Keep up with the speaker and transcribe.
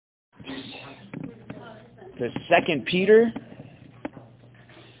to 2 Peter.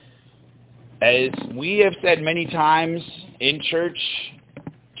 As we have said many times in church,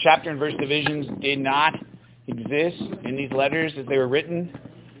 chapter and verse divisions did not exist in these letters as they were written.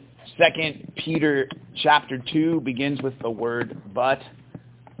 2 Peter chapter 2 begins with the word but.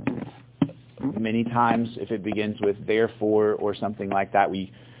 Many times if it begins with therefore or something like that,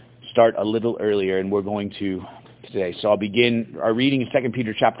 we start a little earlier, and we're going to today. So I'll begin our reading in 2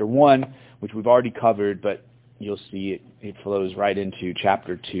 Peter chapter 1, which we've already covered, but you'll see it flows right into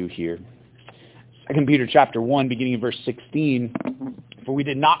chapter 2 here. 2 Peter chapter 1, beginning in verse 16, "For we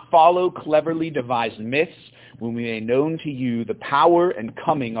did not follow cleverly devised myths when we made known to you the power and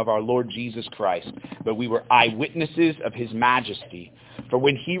coming of our Lord Jesus Christ, but we were eyewitnesses of his majesty. For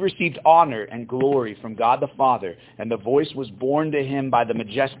when he received honor and glory from God the Father, and the voice was borne to him by the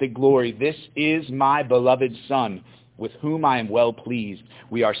majestic glory, 'This is my beloved Son, with whom I am well pleased.'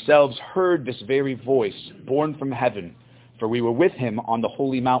 We ourselves heard this very voice, borne from heaven, for we were with him on the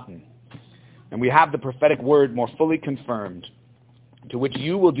holy mountain. And we have the prophetic word more fully confirmed, to which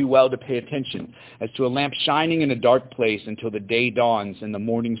you will do well to pay attention, as to a lamp shining in a dark place until the day dawns and the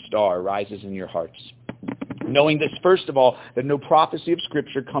morning star rises in your hearts. Knowing this, first of all, that no prophecy of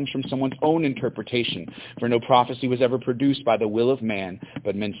Scripture comes from someone's own interpretation, for no prophecy was ever produced by the will of man,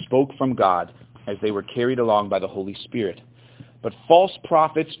 but men spoke from God as they were carried along by the Holy Spirit. But false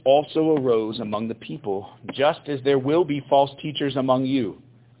prophets also arose among the people, just as there will be false teachers among you,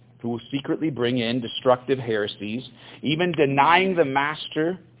 who will secretly bring in destructive heresies, even denying the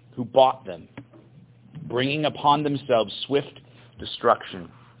master who bought them, bringing upon themselves swift destruction.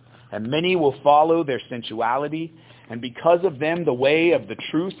 And many will follow their sensuality, and because of them the way of the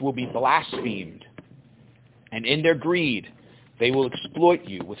truth will be blasphemed. And in their greed they will exploit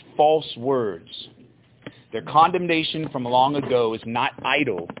you with false words. Their condemnation from long ago is not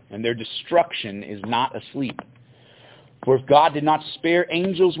idle, and their destruction is not asleep. For if God did not spare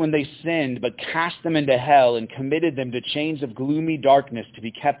angels when they sinned, but cast them into hell and committed them to chains of gloomy darkness to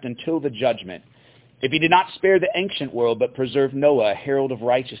be kept until the judgment, if he did not spare the ancient world, but preserved Noah, a herald of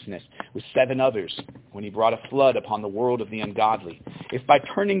righteousness, with 7 others, when he brought a flood upon the world of the ungodly, if by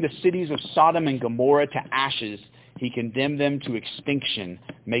turning the cities of Sodom and Gomorrah to ashes, he condemned them to extinction,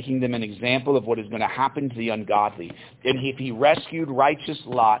 making them an example of what is going to happen to the ungodly. And if he rescued righteous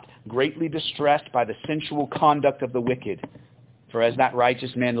Lot, greatly distressed by the sensual conduct of the wicked, for as that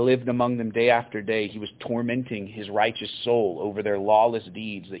righteous man lived among them day after day, he was tormenting his righteous soul over their lawless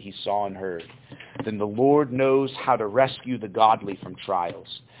deeds that he saw and heard. Then the Lord knows how to rescue the godly from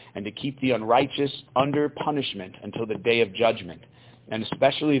trials, and to keep the unrighteous under punishment until the day of judgment, and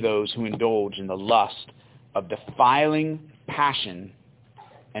especially those who indulge in the lust of defiling passion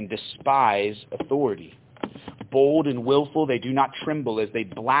and despise authority. Bold and willful, they do not tremble as they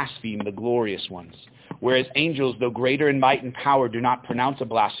blaspheme the glorious ones. Whereas angels, though greater in might and power, do not pronounce a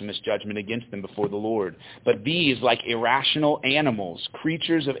blasphemous judgment against them before the Lord. But these, like irrational animals,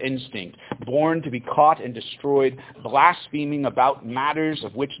 creatures of instinct, born to be caught and destroyed, blaspheming about matters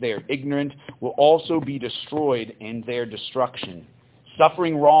of which they are ignorant, will also be destroyed in their destruction,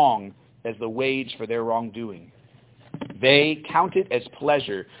 suffering wrong as the wage for their wrongdoing. They count it as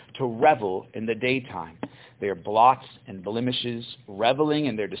pleasure to revel in the daytime. They are blots and blemishes, reveling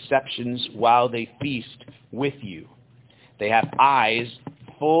in their deceptions while they feast with you. They have eyes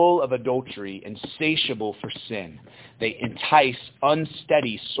full of adultery, insatiable for sin. They entice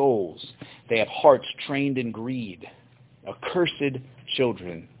unsteady souls. They have hearts trained in greed. Accursed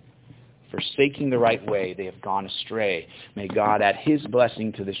children, forsaking the right way, they have gone astray. May God add his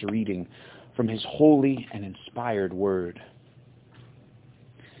blessing to this reading from his holy and inspired word.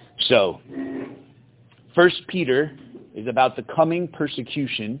 So, 1 Peter is about the coming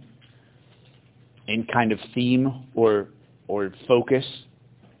persecution in kind of theme or focus.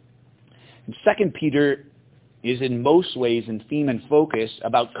 And 2 Peter is in most ways in theme and focus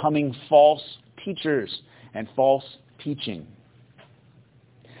about coming false teachers and false teaching.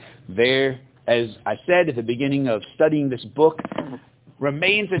 There, as I said at the beginning of studying this book,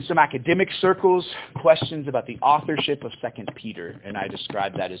 remains in some academic circles questions about the authorship of 2 Peter, and I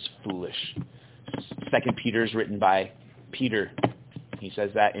describe that as foolish. 2 Peter is written by Peter. He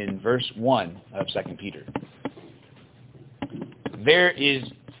says that in verse 1 of 2 Peter. There is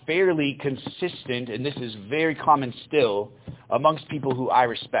fairly consistent, and this is very common still, amongst people who I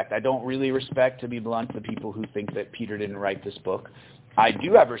respect. I don't really respect, to be blunt, the people who think that Peter didn't write this book. I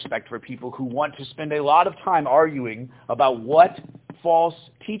do have respect for people who want to spend a lot of time arguing about what false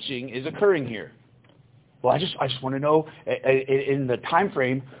teaching is occurring here. Well, I just want to know in the time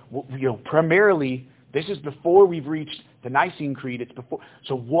frame, primarily This is before we've reached the Nicene Creed. It's before.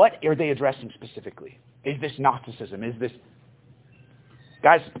 So what are they addressing specifically? Is this Gnosticism? Is this...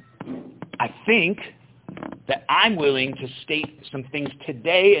 Guys, I think that I'm willing to state some things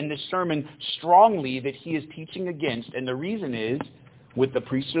today in this sermon strongly that he is teaching against. And the reason is, with the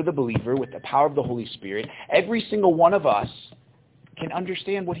priesthood of the believer, with the power of the Holy Spirit, every single one of us can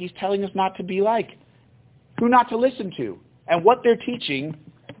understand what he's telling us not to be like, who not to listen to, and what they're teaching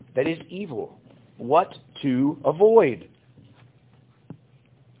that is evil, what to avoid.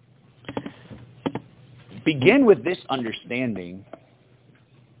 Begin with this understanding.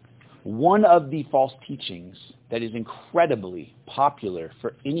 One of the false teachings that is incredibly popular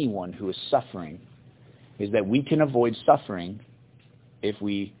for anyone who is suffering is that we can avoid suffering if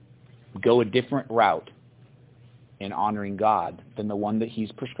we go a different route in honoring God than the one that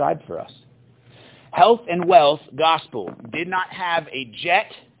he's prescribed for us. Health and wealth gospel did not have a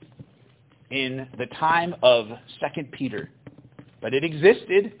jet in the time of 2 Peter, but it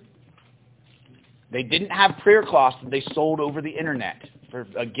existed. They didn't have prayer cloths that they sold over the internet for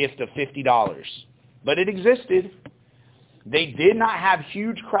a gift of $50, but it existed. They did not have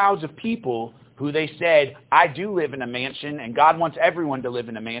huge crowds of people who they said, I do live in a mansion, and God wants everyone to live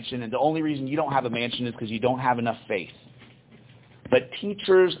in a mansion, and the only reason you don't have a mansion is because you don't have enough faith. But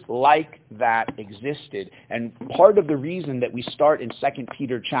teachers like that existed. And part of the reason that we start in 2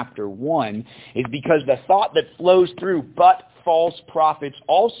 Peter chapter 1 is because the thought that flows through, but false prophets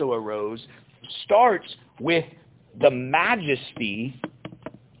also arose, starts with the majesty,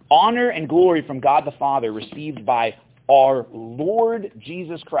 honor, and glory from God the Father received by our Lord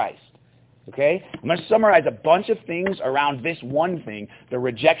Jesus Christ. Okay? I'm going to summarize a bunch of things around this one thing. The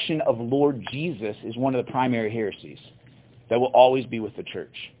rejection of Lord Jesus is one of the primary heresies that will always be with the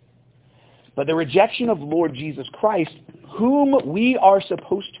church. But the rejection of Lord Jesus Christ, whom we are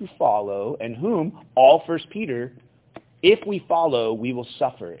supposed to follow, and whom, all 1 Peter, if we follow, we will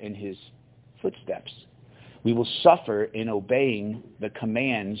suffer in his footsteps. We will suffer in obeying the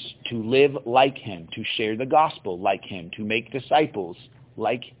commands to live like him, to share the gospel like him, to make disciples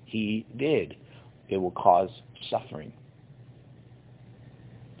like he did. It will cause suffering.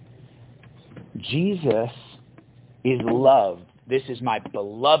 Jesus is loved. This is my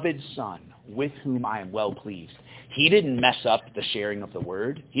beloved Son, with whom I am well pleased. He didn't mess up the sharing of the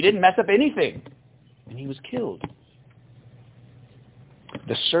word. He didn't mess up anything. And he was killed.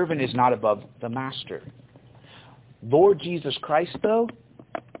 The servant is not above the master. Lord Jesus Christ, though,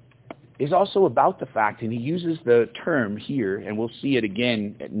 is also about the fact, and he uses the term here, and we'll see it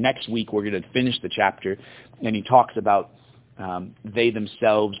again next week. We're going to finish the chapter, and he talks about they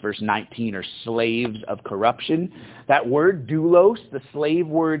themselves, verse 19, are slaves of corruption. That word, doulos, the slave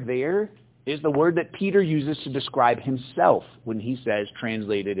word there, is the word that Peter uses to describe himself when he says,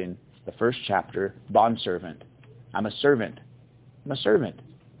 translated in the first chapter, bondservant. I'm a servant. I'm a servant.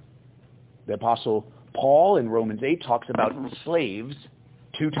 The Apostle Paul in Romans 8 talks about slaves,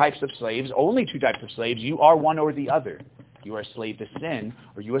 two types of slaves, only two types of slaves. You are one or the other. You are a slave to sin,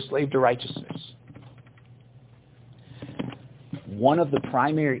 or you are a slave to righteousness. One of the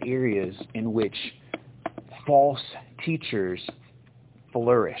primary areas in which false teachers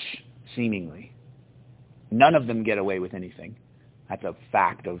flourish, seemingly. None of them get away with anything. That's a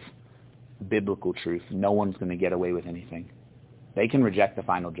fact of biblical truth. No one's going to get away with anything. They can reject the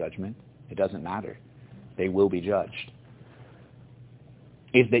final judgment. It doesn't matter. They will be judged.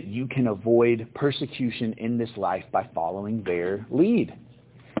 Is that you can avoid persecution in this life by following their lead.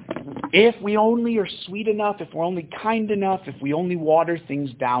 If we only are sweet enough, if we're only kind enough, if we only water things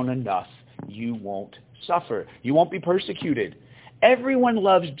down enough, you won't suffer. You won't be persecuted. Everyone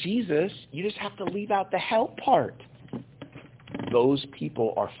loves Jesus. You just have to leave out the help part. Those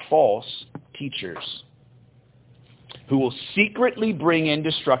people are false teachers who will secretly bring in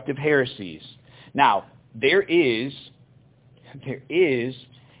destructive heresies. Now, there is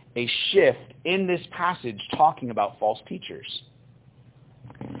a shift in this passage talking about false teachers.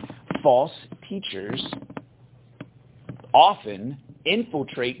 False teachers often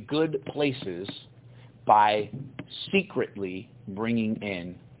infiltrate good places by secretly bringing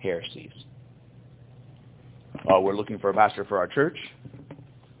in heresies. We're looking for a pastor for our church.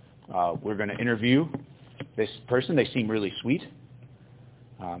 We're going to interview this person. They seem really sweet.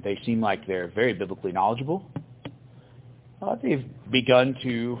 They seem like they're very biblically knowledgeable. They've begun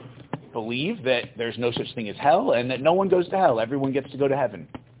to believe that there's no such thing as hell and that no one goes to hell. Everyone gets to go to heaven.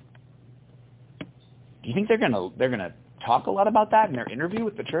 Do you think they're gonna talk a lot about that in their interview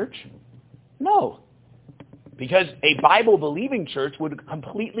with the church? No. Because a Bible-believing church would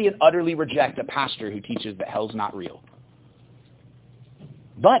completely and utterly reject a pastor who teaches that hell's not real.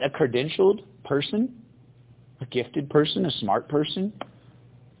 But a credentialed person A gifted person, a smart person,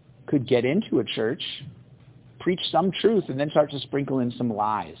 could get into a church, preach some truth, and then start to sprinkle in some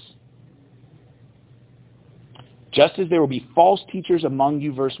lies. Just as there will be false teachers among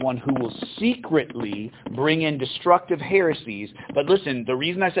you, verse 1, who will secretly bring in destructive heresies. But listen, the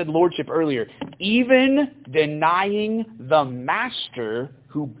reason I said lordship earlier, even denying the master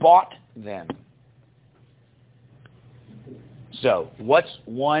who bought them. So, what's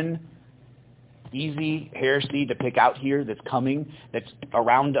one easy heresy to pick out here that's coming, that's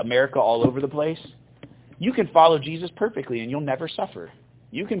around America all over the place? You can follow Jesus perfectly and you'll never suffer.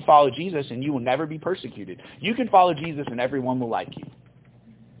 You can follow Jesus and you will never be persecuted. You can follow Jesus and everyone will like you.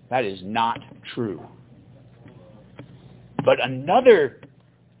 That is not true. But another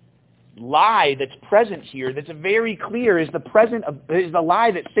lie that's present here that's very clear is the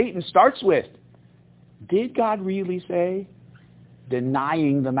lie that Satan starts with. Did God really say,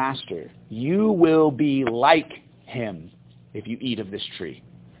 denying the master, you will be like him if you eat of this tree?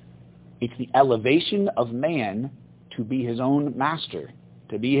 It's the elevation of man to be his own master,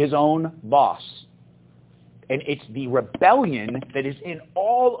 to be his own boss. And it's the rebellion that is in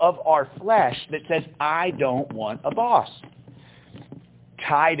all of our flesh that says, I don't want a boss.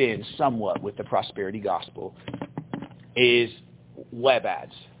 Tied in somewhat with the prosperity gospel is web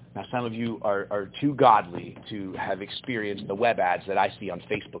ads. Now, some of you are too godly to have experienced the web ads that I see on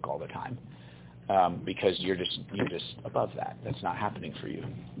Facebook all the time, because you're just above that. That's not happening for you.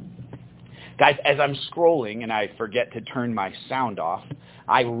 Guys, as I'm scrolling and I forget to turn my sound off,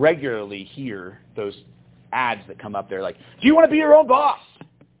 I regularly hear those ads that come up there like, do you want to be your own boss?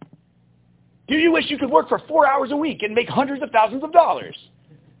 Do you wish you could work for 4 hours a week and make hundreds of thousands of dollars?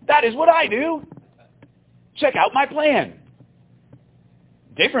 That is what I do. Check out my plan.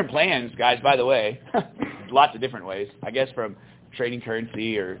 Different plans, guys, by the way. Lots of different ways. I guess from trading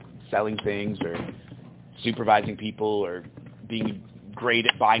currency or selling things or supervising people or being great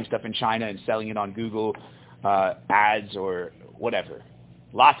at buying stuff in China and selling it on Google ads or whatever.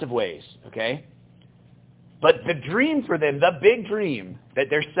 Lots of ways, okay? But the dream for them, the big dream that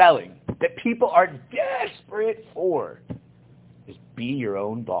they're selling, that people are desperate for, is be your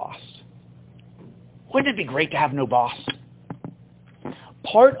own boss. Wouldn't it be great to have no boss?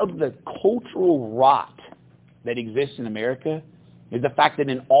 Part of the cultural rot that exists in America is the fact that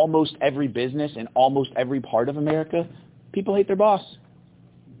in almost every business and almost every part of America, people hate their boss.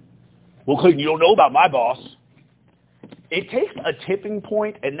 Well, Clayton, you don't know about my boss. It takes a tipping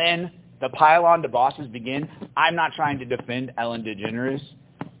point and then the pile-on to bosses begin. I'm not trying to defend Ellen DeGeneres.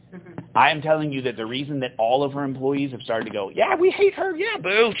 I am telling you that the reason that all of her employees have started to go, yeah, we hate her, yeah,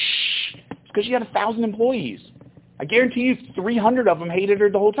 boo, shh, it's because she had 1,000 employees. I guarantee you 300 of them hated her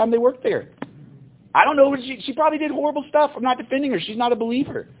the whole time they worked there. I don't know, she probably did horrible stuff. I'm not defending her. She's not a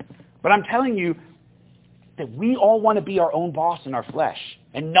believer. But I'm telling you that we all want to be our own boss in our flesh.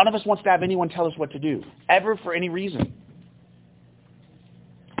 And none of us wants to have anyone tell us what to do, ever, for any reason.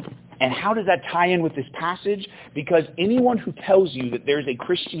 And how does that tie in with this passage? Because anyone who tells you that there's a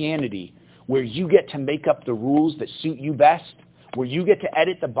Christianity where you get to make up the rules that suit you best, where you get to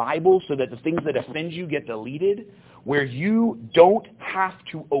edit the Bible so that the things that offend you get deleted, where you don't have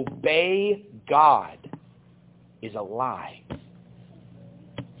to obey God, is a lie.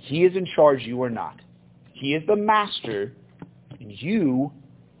 He is in charge, you are not. He is the master, and you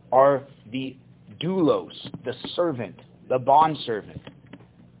are the doulos, the servant, the bondservant.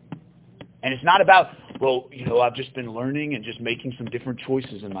 And it's not about, well, I've just been learning and just making some different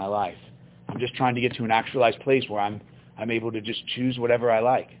choices in my life. I'm just trying to get to an actualized place where I'm able to just choose whatever I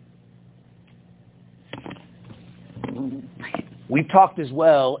like. We've talked as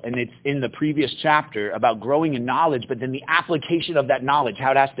well, and it's in the previous chapter, about growing in knowledge, but then the application of that knowledge, how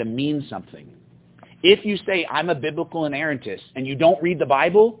it has to mean something. If you say, I'm a biblical inerrantist, and you don't read the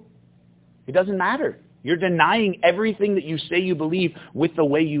Bible, it doesn't matter. You're denying everything that you say you believe with the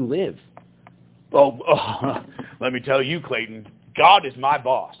way you live. Oh, let me tell you, Clayton, God is my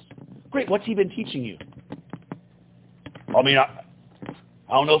boss. Great, what's he been teaching you? I mean, I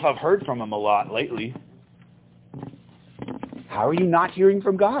don't know if I've heard from him a lot lately. How are you not hearing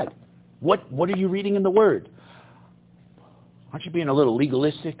from God? What are you reading in the Word? Aren't you being a little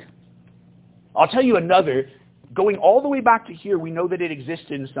legalistic? I'll tell you another. Going all the way back to here, we know that it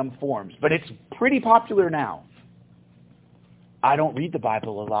existed in some forms, but it's pretty popular now. I don't read the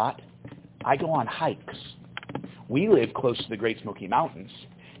Bible a lot. I go on hikes. We live close to the Great Smoky Mountains.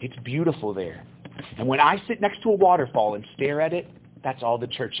 It's beautiful there. And when I sit next to a waterfall and stare at it, that's all the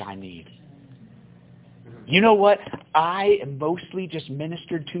church I need. You know what? I am mostly just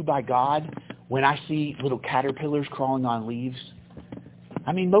ministered to by God when I see little caterpillars crawling on leaves.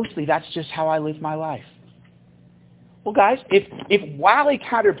 I mean, mostly that's just how I live my life. Well, guys, if while a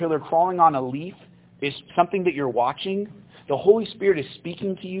caterpillar crawling on a leaf is something that you're watching, the Holy Spirit is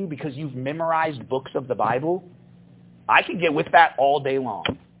speaking to you because you've memorized books of the Bible, I can get with that all day long.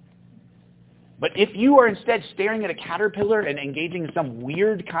 But if you are instead staring at a caterpillar and engaging in some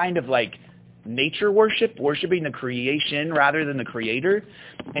weird kind of like nature worship, worshiping the creation rather than the creator,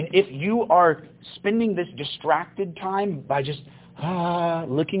 and if you are spending this distracted time by just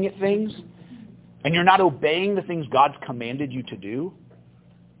looking at things, and you're not obeying the things God's commanded you to do,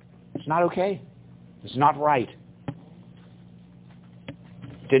 it's not okay. It's not right.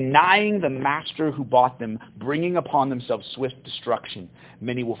 Denying the master who bought them, bringing upon themselves swift destruction.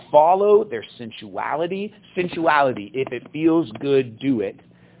 Many will follow their sensuality. Sensuality, if it feels good, do it.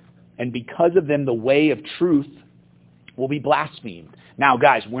 And because of them, the way of truth will be blasphemed. Now,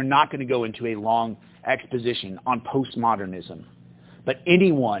 guys, we're not going to go into a long exposition on postmodernism. But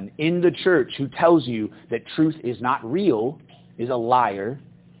anyone in the church who tells you that truth is not real is a liar,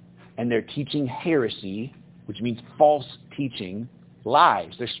 and they're teaching heresy, which means false teaching,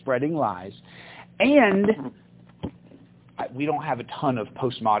 lies. They're spreading lies. And we don't have a ton of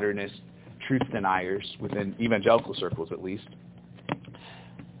postmodernist truth deniers within evangelical circles, at least.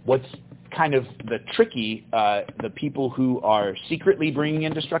 What's kind of the tricky, the people who are secretly bringing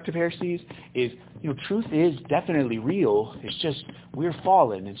in destructive heresies is, truth is definitely real. It's just we're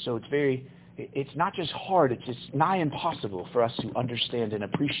fallen, and so it's not just hard, it's just nigh impossible for us to understand and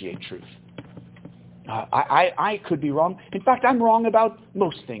appreciate truth. I could be wrong. In fact, I'm wrong about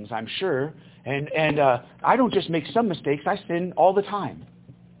most things, I'm sure. And I don't just make some mistakes, I sin all the time.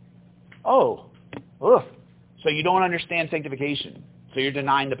 So you don't understand sanctification. So you're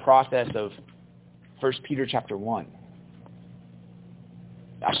denying the process of 1 Peter chapter 1.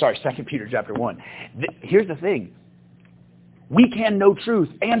 2 Peter chapter 1. Here's the thing. We can know truth,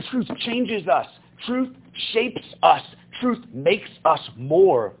 and truth changes us. Truth shapes us. Truth makes us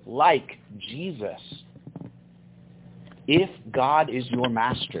more like Jesus. If God is your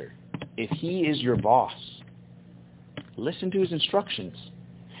master, if he is your boss, listen to his instructions.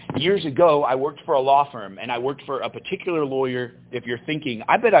 Years ago, I worked for a law firm, and I worked for a particular lawyer. If you're thinking,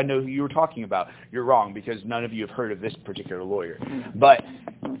 I bet I know who you were talking about, you're wrong, because none of you have heard of this particular lawyer. But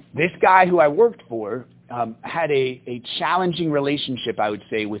this guy who I worked for had a challenging relationship, I would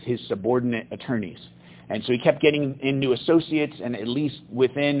say, with his subordinate attorneys. And so he kept getting into associates, and at least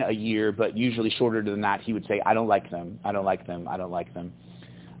within a year, but usually shorter than that, he would say, I don't like them, I don't like them, I don't like them.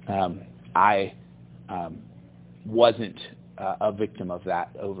 I wasn't a victim of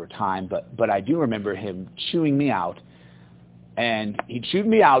that over time, but I do remember him chewing me out. And he chewed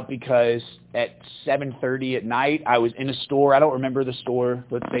me out because at 7:30 at night, I was in a store. I don't remember the store.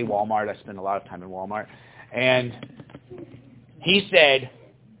 Let's say Walmart. I spend a lot of time in Walmart. And he said,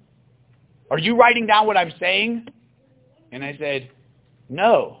 are you writing down what I'm saying? And I said,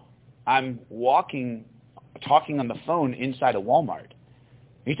 no, I'm talking on the phone inside a Walmart.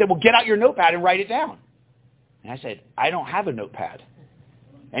 And he said, well, get out your notepad and write it down. And I said, I don't have a notepad.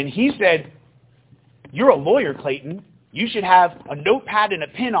 And he said, you're a lawyer, Clayton. You should have a notepad and a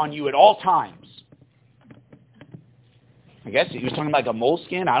pen on you at all times. I guess he was talking like a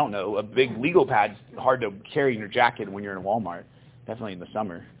moleskin. I don't know. A big legal pad's hard to carry in your jacket when you're in Walmart. Definitely in the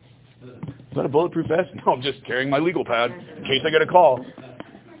summer. Is that a bulletproof vest? No, I'm just carrying my legal pad in case I get a call.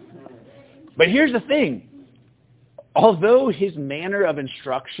 But here's the thing. Although his manner of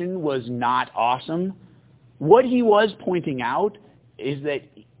instruction was not awesome, what he was pointing out is that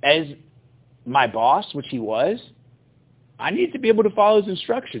as my boss, which he was, I needed to be able to follow his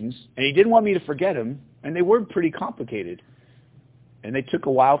instructions, and he didn't want me to forget them, and they were pretty complicated. And they took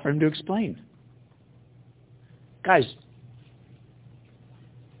a while for him to explain. Guys,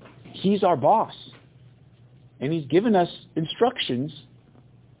 he's our boss, and he's given us instructions.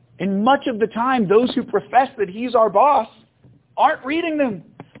 And much of the time, those who profess that he's our boss aren't reading them,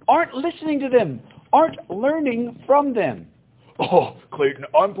 aren't listening to them, aren't learning from them. Oh, Clayton,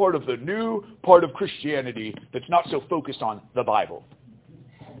 I'm part of the new part of Christianity that's not so focused on the Bible.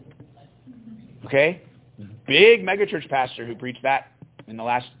 Okay? Big megachurch pastor who preached that in the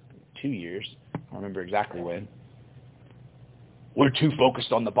last 2 years. I don't remember exactly when. We're too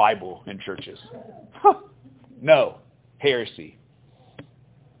focused on the Bible in churches. No. Heresy.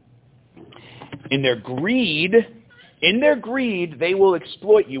 In their greed, they will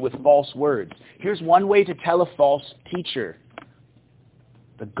exploit you with false words. Here's one way to tell a false teacher.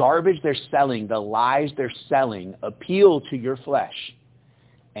 The garbage they're selling, the lies they're selling, appeal to your flesh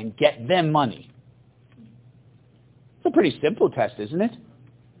and get them money. It's a pretty simple test, isn't it?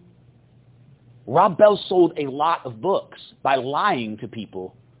 Rob Bell sold a lot of books by lying to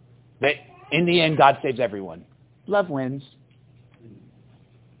people that in the end God saves everyone. love wins.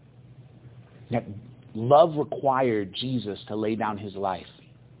 Now, love required Jesus to lay down his life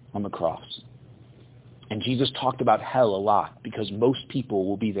on the cross. And Jesus talked about hell a lot because most people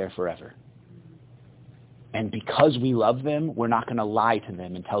will be there forever. And because we love them, we're not going to lie to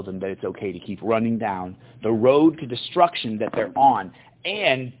them and tell them that it's okay to keep running down the road to destruction that they're on.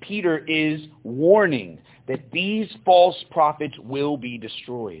 And Peter is warning that these false prophets will be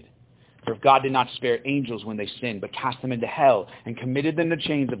destroyed. For if God did not spare angels when they sinned, but cast them into hell and committed them to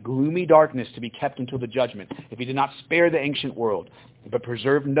chains of gloomy darkness to be kept until the judgment, if he did not spare the ancient world, but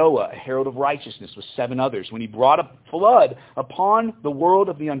preserved Noah, a herald of righteousness, with 7 others, when he brought a flood upon the world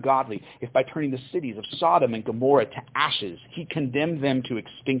of the ungodly, if by turning the cities of Sodom and Gomorrah to ashes, he condemned them to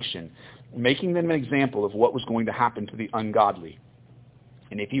extinction, making them an example of what was going to happen to the ungodly.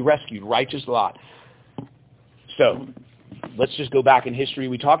 And if he rescued righteous Lot. So, let's just go back in history.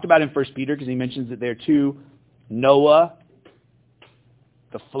 We talked about in 1 Peter, because he mentions it there too, Noah,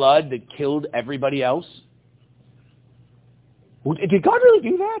 the flood that killed everybody else. Did God really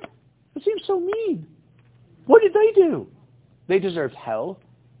do that? It seems so mean. What did they do? They deserved hell.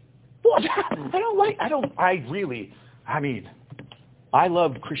 What? I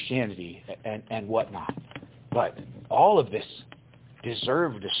love Christianity and whatnot, but all of this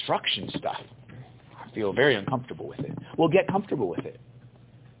deserved destruction stuff, I feel very uncomfortable with it. Well, get comfortable with it.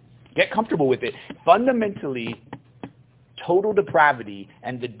 Get comfortable with it. Fundamentally, total depravity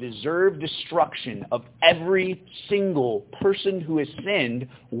and the deserved destruction of every single person who has sinned,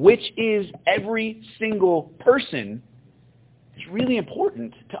 which is every single person, is really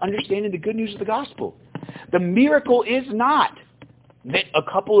important to understanding the good news of the gospel. The miracle is not that a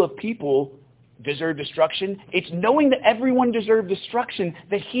couple of people deserve destruction. It's knowing that everyone deserved destruction,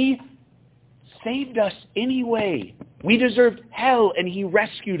 that he saved us anyway. We deserved hell, and he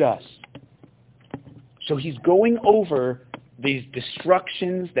rescued us. So he's going over these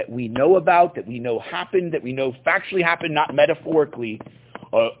destructions that we know about, that we know happened, that we know factually happened, not metaphorically.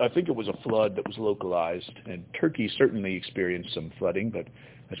 I think it was a flood that was localized, and Turkey certainly experienced some flooding, but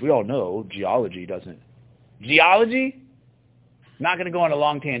as we all know, geology doesn't. Geology? Not going to go on a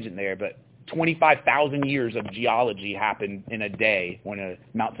long tangent there, but 25,000 years of geology happened in a day when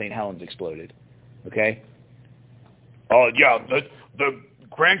Mount St. Helens exploded. Okay? Oh, yeah, the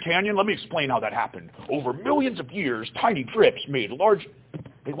Grand Canyon, let me explain how that happened. Over millions of years, tiny drips made large...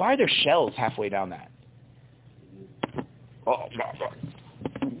 Why are there shells halfway down that? Oh,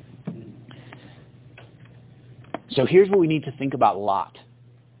 so here's what we need to think about Lot.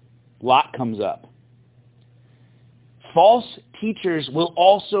 Lot comes up. False teachers will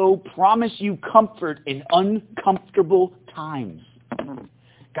also promise you comfort in uncomfortable times.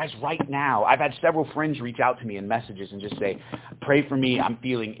 Guys, right now, I've had several friends reach out to me in messages and just say, pray for me, I'm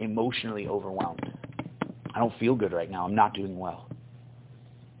feeling emotionally overwhelmed. I don't feel good right now, I'm not doing well.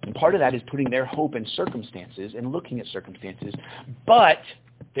 And part of that is putting their hope in circumstances and looking at circumstances. But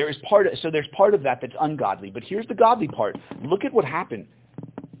there's part of that that's ungodly. But here's the godly part. Look at what happened.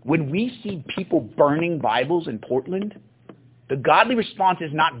 When we see people burning Bibles in Portland, the godly response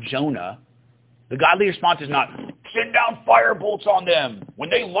is not Jonah. The godly response is not, send down fire bolts on them. When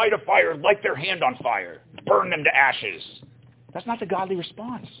they light a fire, light their hand on fire. Burn them to ashes. That's not the godly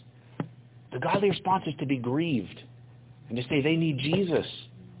response. The godly response is to be grieved and to say they need Jesus.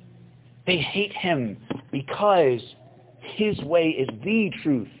 They hate him because his way is the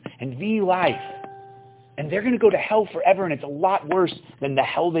truth and the life. And they're going to go to hell forever, and it's a lot worse than the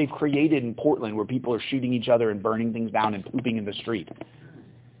hell they've created in Portland where people are shooting each other and burning things down and pooping in the street.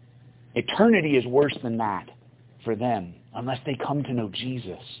 Eternity is worse than that for them unless they come to know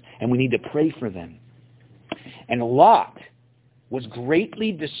Jesus, and we need to pray for them. And Lot was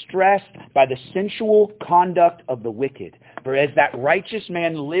greatly distressed by the sensual conduct of the wicked. For as that righteous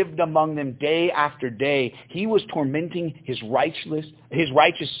man lived among them day after day, he was tormenting his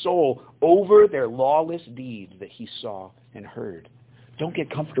righteous soul over their lawless deeds that he saw and heard. Don't get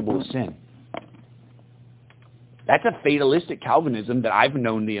comfortable with sin. That's a fatalistic Calvinism that I've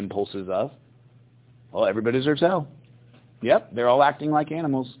known the impulses of. Well, everybody deserves hell. Yep, they're all acting like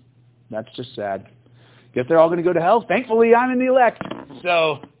animals. That's just sad. Guess they're all going to go to hell. Thankfully, I'm in the elect.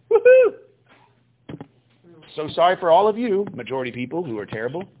 So, woohoo! So sorry for all of you, majority people, who are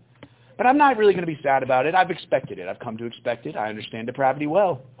terrible. But I'm not really going to be sad about it. I've expected it. I've come to expect it. I understand depravity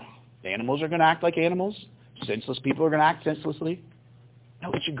well. The animals are going to act like animals. Senseless people are going to act senselessly.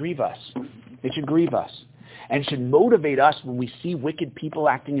 No, it should grieve us. It should grieve us. And should motivate us when we see wicked people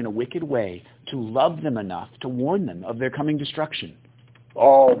acting in a wicked way to love them enough to warn them of their coming destruction.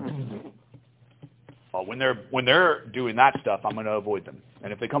 When they're doing that stuff, I'm going to avoid them.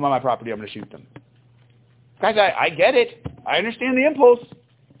 And if they come on my property, I'm going to shoot them. Guys, I get it. I understand the impulse.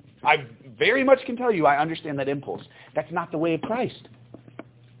 I very much can tell you I understand that impulse. That's not the way of Christ.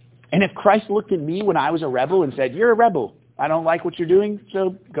 And if Christ looked at me when I was a rebel and said, you're a rebel, I don't like what you're doing,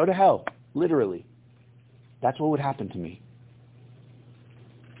 so go to hell, literally, that's what would happen to me.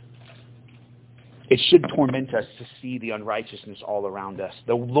 It should torment us to see the unrighteousness all around us.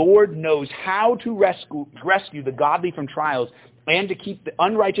 The Lord knows how to rescue the godly from trials and to keep the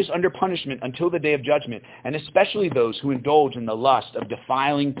unrighteous under punishment until the day of judgment, and especially those who indulge in the lust of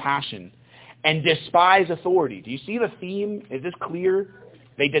defiling passion and despise authority. Do you see the theme? Is this clear?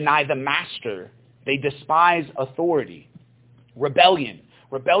 They deny the master. They despise authority. Rebellion.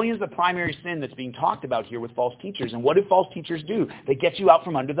 Rebellion is the primary sin that's being talked about here with false teachers. And what do false teachers do? They get you out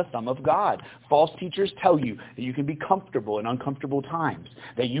from under the thumb of God. False teachers tell you that you can be comfortable in uncomfortable times,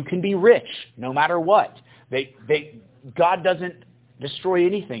 that you can be rich no matter what. God doesn't destroy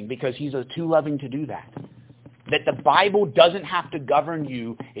anything because he's too loving to do that. That the Bible doesn't have to govern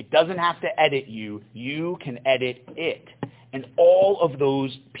you. It doesn't have to edit you. You can edit it. And all of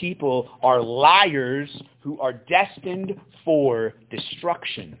those people are liars who are destined for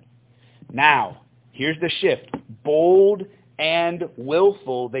destruction. Now, here's the shift. Bold and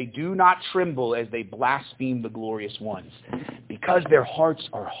willful, they do not tremble as they blaspheme the glorious ones. Because their hearts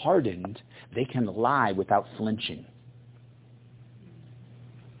are hardened, they can lie without flinching.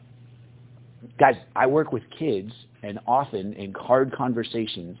 Guys, I work with kids, and often in hard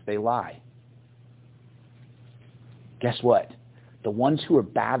conversations, they lie. Guess what? The ones who are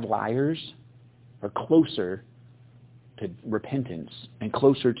bad liars are closer to repentance and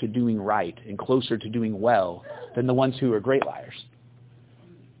closer to doing right and closer to doing well than the ones who are great liars.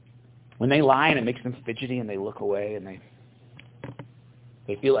 When they lie and it makes them fidgety and they look away and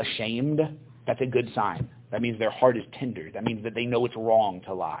they feel ashamed, that's a good sign. That means their heart is tender. That means that they know it's wrong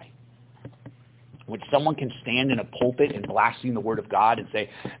to lie. When someone can stand in a pulpit and blaspheme the word of God and say,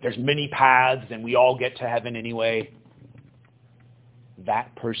 there's many paths and we all get to heaven anyway,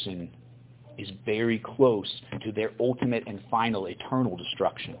 that person is very close to their ultimate and final eternal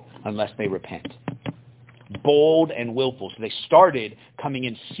destruction unless they repent. Bold and willful. So they started coming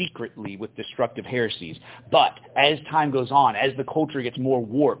in secretly with destructive heresies. But as time goes on, as the culture gets more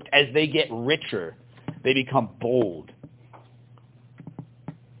warped, as they get richer, they become bold.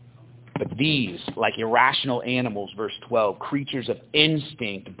 But these, like irrational animals, verse 12, creatures of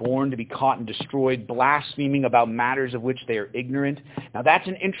instinct, born to be caught and destroyed, blaspheming about matters of which they are ignorant. Now that's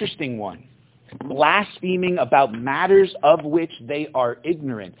an interesting one. Blaspheming about matters of which they are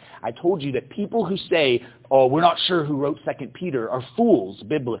ignorant. I told you that people who say, oh, we're not sure who wrote 2 Peter, are fools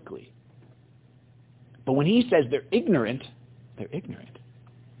biblically. But when he says they're ignorant, they're ignorant.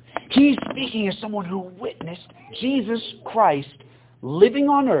 He's speaking as someone who witnessed Jesus Christ living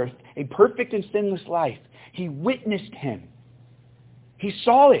on earth a perfect and sinless life. He witnessed him. He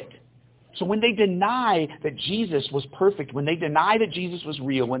saw it. So when they deny that Jesus was perfect, when they deny that Jesus was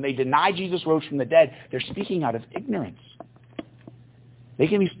real, when they deny Jesus rose from the dead, they're speaking out of ignorance. They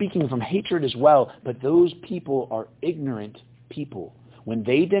can be speaking from hatred as well, but those people are ignorant people. When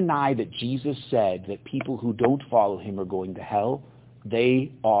they deny that Jesus said that people who don't follow him are going to hell,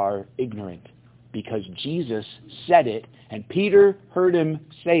 they are ignorant. Because Jesus said it, and Peter heard him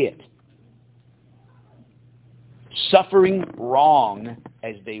say it. Suffering wrong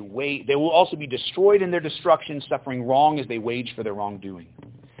as they wait. They will also be destroyed in their destruction, suffering wrong as they wage for their wrongdoing.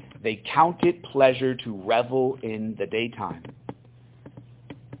 They count it pleasure to revel in the daytime.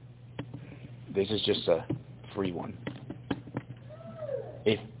 This is just a free one.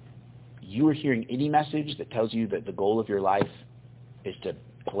 If you are hearing any message that tells you that the goal of your life is to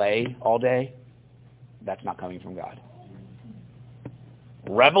play all day, that's not coming from God.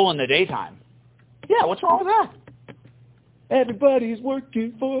 Revel in the daytime. Yeah, what's wrong with that? Everybody's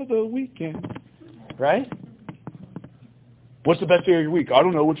working for the weekend. Right? What's the best day of your week? I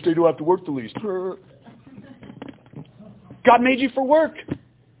don't know. Which day do I have to work the least? God made you for work.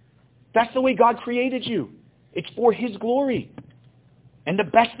 That's the way God created you. It's for his glory. And the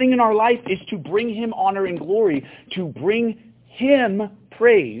best thing in our life is to bring him honor and glory, to bring him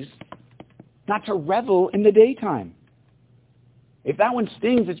praise, not to revel in the daytime. If that one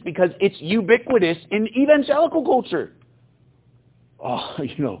stings, it's because it's ubiquitous in evangelical culture. Oh,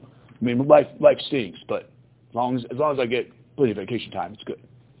 life stinks, but as long as I get plenty of vacation time, it's good.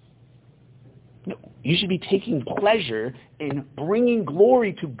 No, you should be taking pleasure in bringing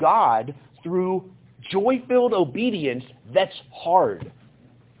glory to God through joy-filled obedience that's hard.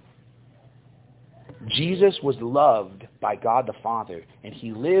 Jesus was loved by God the Father, and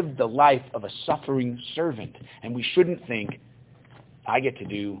he lived the life of a suffering servant. And we shouldn't think, I get to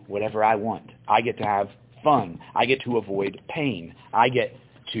do whatever I want. I get to have fun. I get to avoid pain. I get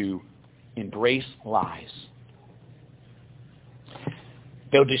to embrace lies.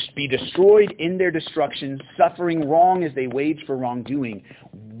 They'll just be destroyed in their destruction, suffering wrong as they wage for wrongdoing.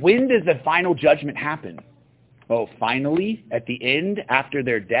 When does the final judgment happen? Oh, finally, at the end, after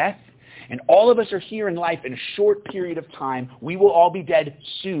their death. And all of us are here in life in a short period of time. We will all be dead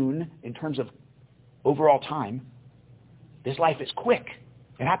soon in terms of overall time. This life is quick.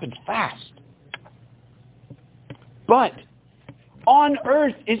 It happens fast. But on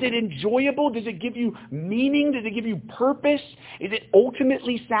earth, is it enjoyable? Does it give you meaning? Does it give you purpose? Is it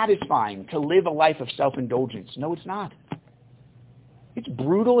ultimately satisfying to live a life of self-indulgence? No, it's not. It's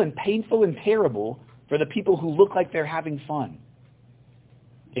brutal and painful and terrible for the people who look like they're having fun.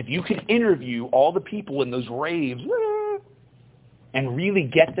 If you could interview all the people in those raves and really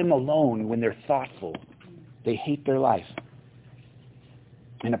get them alone when they're thoughtful, they hate their life.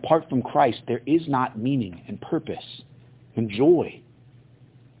 And apart from Christ, there is not meaning and purpose and joy.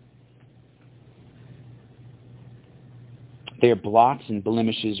 They are blots and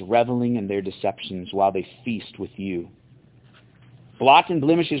blemishes, reveling in their deceptions while they feast with you. Blots and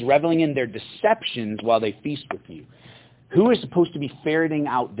blemishes, reveling in their deceptions while they feast with you. Who is supposed to be ferreting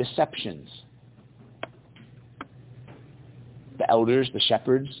out deceptions? The elders, the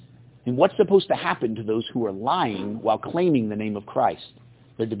shepherds. And what's supposed to happen to those who are lying while claiming the name of Christ?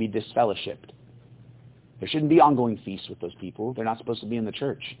 They're to be disfellowshipped. There shouldn't be ongoing feasts with those people. They're not supposed to be in the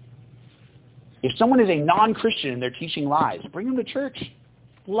church. If someone is a non-Christian and they're teaching lies, bring them to church.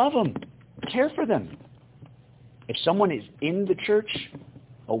 Love them. Care for them. If someone is in the church,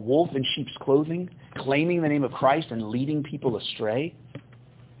 a wolf in sheep's clothing, claiming the name of Christ and leading people astray,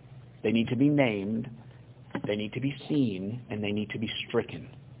 they need to be named, they need to be seen, and they need to be stricken.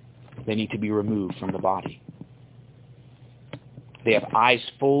 They need to be removed from the body. They have eyes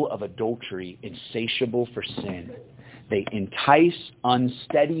full of adultery, insatiable for sin. They entice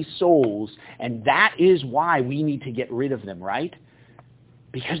unsteady souls, and that is why we need to get rid of them, right?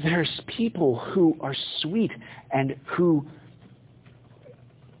 Because there's people who are sweet and who,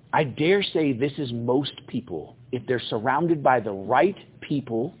 I dare say this is most people. If they're surrounded by the right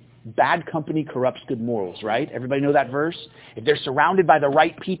people, bad company corrupts good morals, right? Everybody know that verse? If they're surrounded by the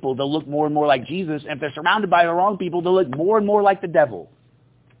right people, they'll look more and more like Jesus. And if they're surrounded by the wrong people, they'll look more and more like the devil.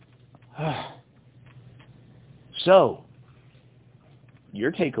 So,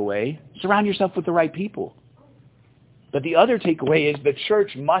 your takeaway, surround yourself with the right people. But the other takeaway is the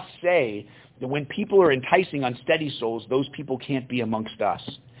church must say that when people are enticing unsteady souls, those people can't be amongst us.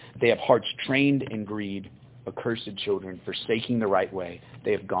 They have hearts trained in greed, accursed children, forsaking the right way.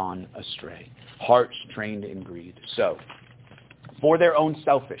 They have gone astray. Hearts trained in greed. So, for their own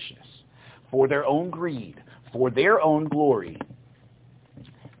selfishness, for their own greed, for their own glory,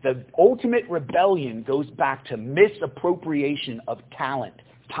 the ultimate rebellion goes back to misappropriation of talent,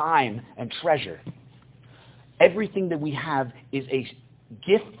 time, and treasure. Everything that we have is a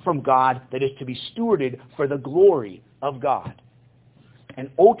gift from God that is to be stewarded for the glory of God. And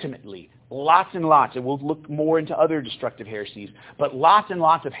ultimately, lots and lots, and we'll look more into other destructive heresies, but lots and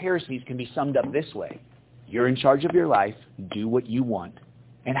lots of heresies can be summed up this way. You're in charge of your life, do what you want,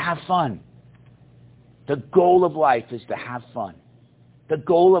 and have fun. The goal of life is to have fun. The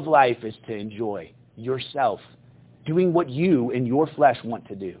goal of life is to enjoy yourself, doing what you in your flesh want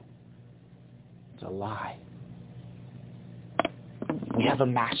to do. It's a lie. We have a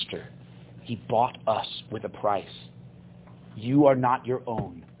master. He bought us with a price. You are not your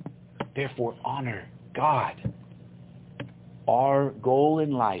own. Therefore, honor God. Our goal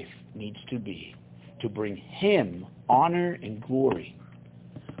in life needs to be to bring Him honor and glory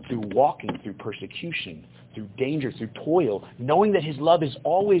through walking through persecution, through danger, through toil, knowing that His love is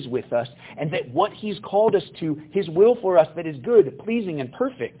always with us and that what He's called us to, His will for us that is good, pleasing, and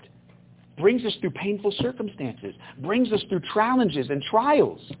perfect, brings us through painful circumstances, brings us through challenges and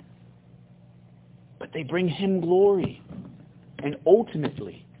trials. But they bring Him glory. And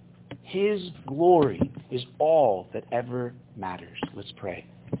ultimately, His glory is all that ever matters. Let's pray.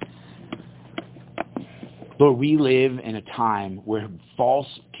 Lord, we live in a time where false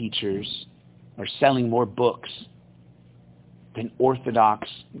teachers are selling more books than orthodox,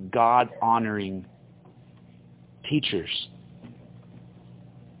 God-honoring teachers.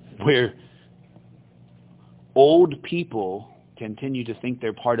 Where old people continue to think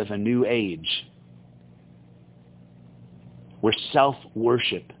they're part of a new age. Where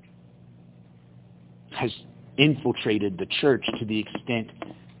self-worship has infiltrated the church to the extent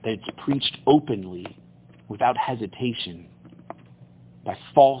that it's preached openly without hesitation by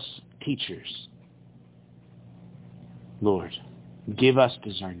false teachers. Lord, give us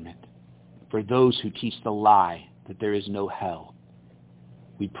discernment. For those who teach the lie that there is no hell,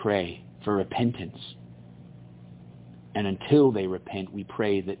 we pray for repentance. And until they repent, we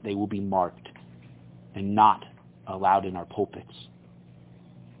pray that they will be marked and not allowed in our pulpits.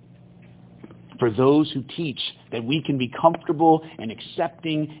 For those who teach that we can be comfortable and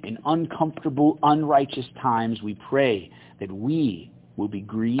accepting in uncomfortable, unrighteous times, we pray that we will be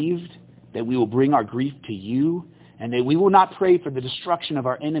grieved, that we will bring our grief to you, and that we will not pray for the destruction of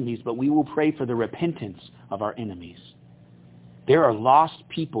our enemies, but we will pray for the repentance of our enemies. There are lost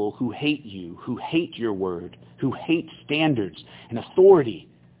people who hate you, who hate your word, who hate standards and authority,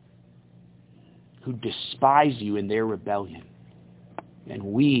 who despise you in their rebellion. And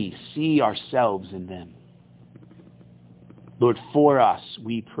we see ourselves in them. Lord, for us,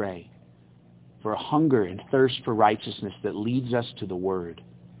 we pray for a hunger and thirst for righteousness that leads us to the word,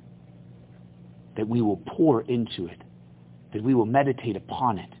 that we will pour into it, that we will meditate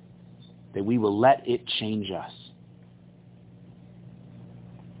upon it, that we will let it change us.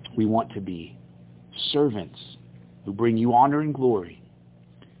 We want to be servants who bring you honor and glory.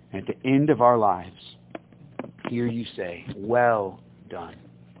 And at the end of our lives, hear you say, well done.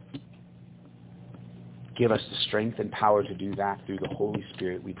 Give us the strength and power to do that through the Holy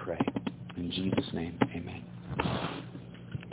Spirit, we pray. In Jesus' name, amen.